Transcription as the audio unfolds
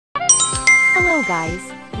Hello guys,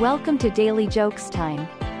 welcome to Daily Jokes Time.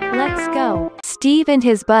 Let's go. Steve and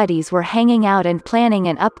his buddies were hanging out and planning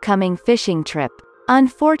an upcoming fishing trip.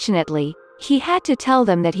 Unfortunately, he had to tell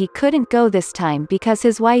them that he couldn't go this time because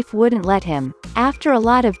his wife wouldn't let him. After a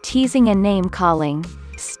lot of teasing and name-calling,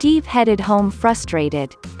 Steve headed home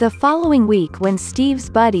frustrated. The following week when Steve's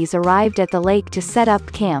buddies arrived at the lake to set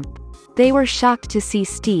up camp, they were shocked to see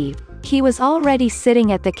Steve. He was already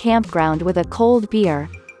sitting at the campground with a cold beer,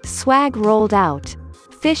 swag rolled out,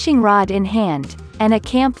 fishing rod in hand, and a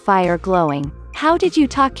campfire glowing. "How did you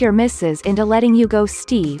talk your missus into letting you go,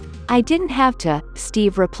 Steve?" "I didn't have to,"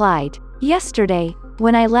 Steve replied. "Yesterday,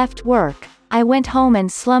 when I left work, I went home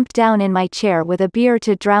and slumped down in my chair with a beer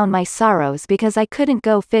to drown my sorrows because I couldn't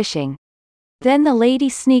go fishing. Then the lady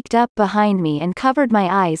sneaked up behind me and covered my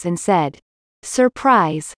eyes and said,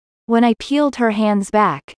 'Surprise.' When I peeled her hands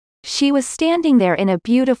back, she was standing there in a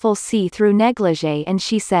beautiful see-through negligee and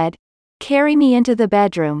she said, 'Carry me into the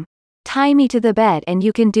bedroom. Tie me to the bed and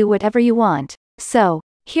you can do whatever you want.' So,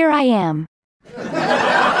 here I am."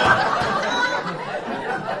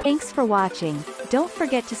 Thanks for watching. Don't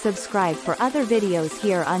forget to subscribe for other videos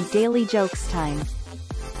here on Daily Jokes Time.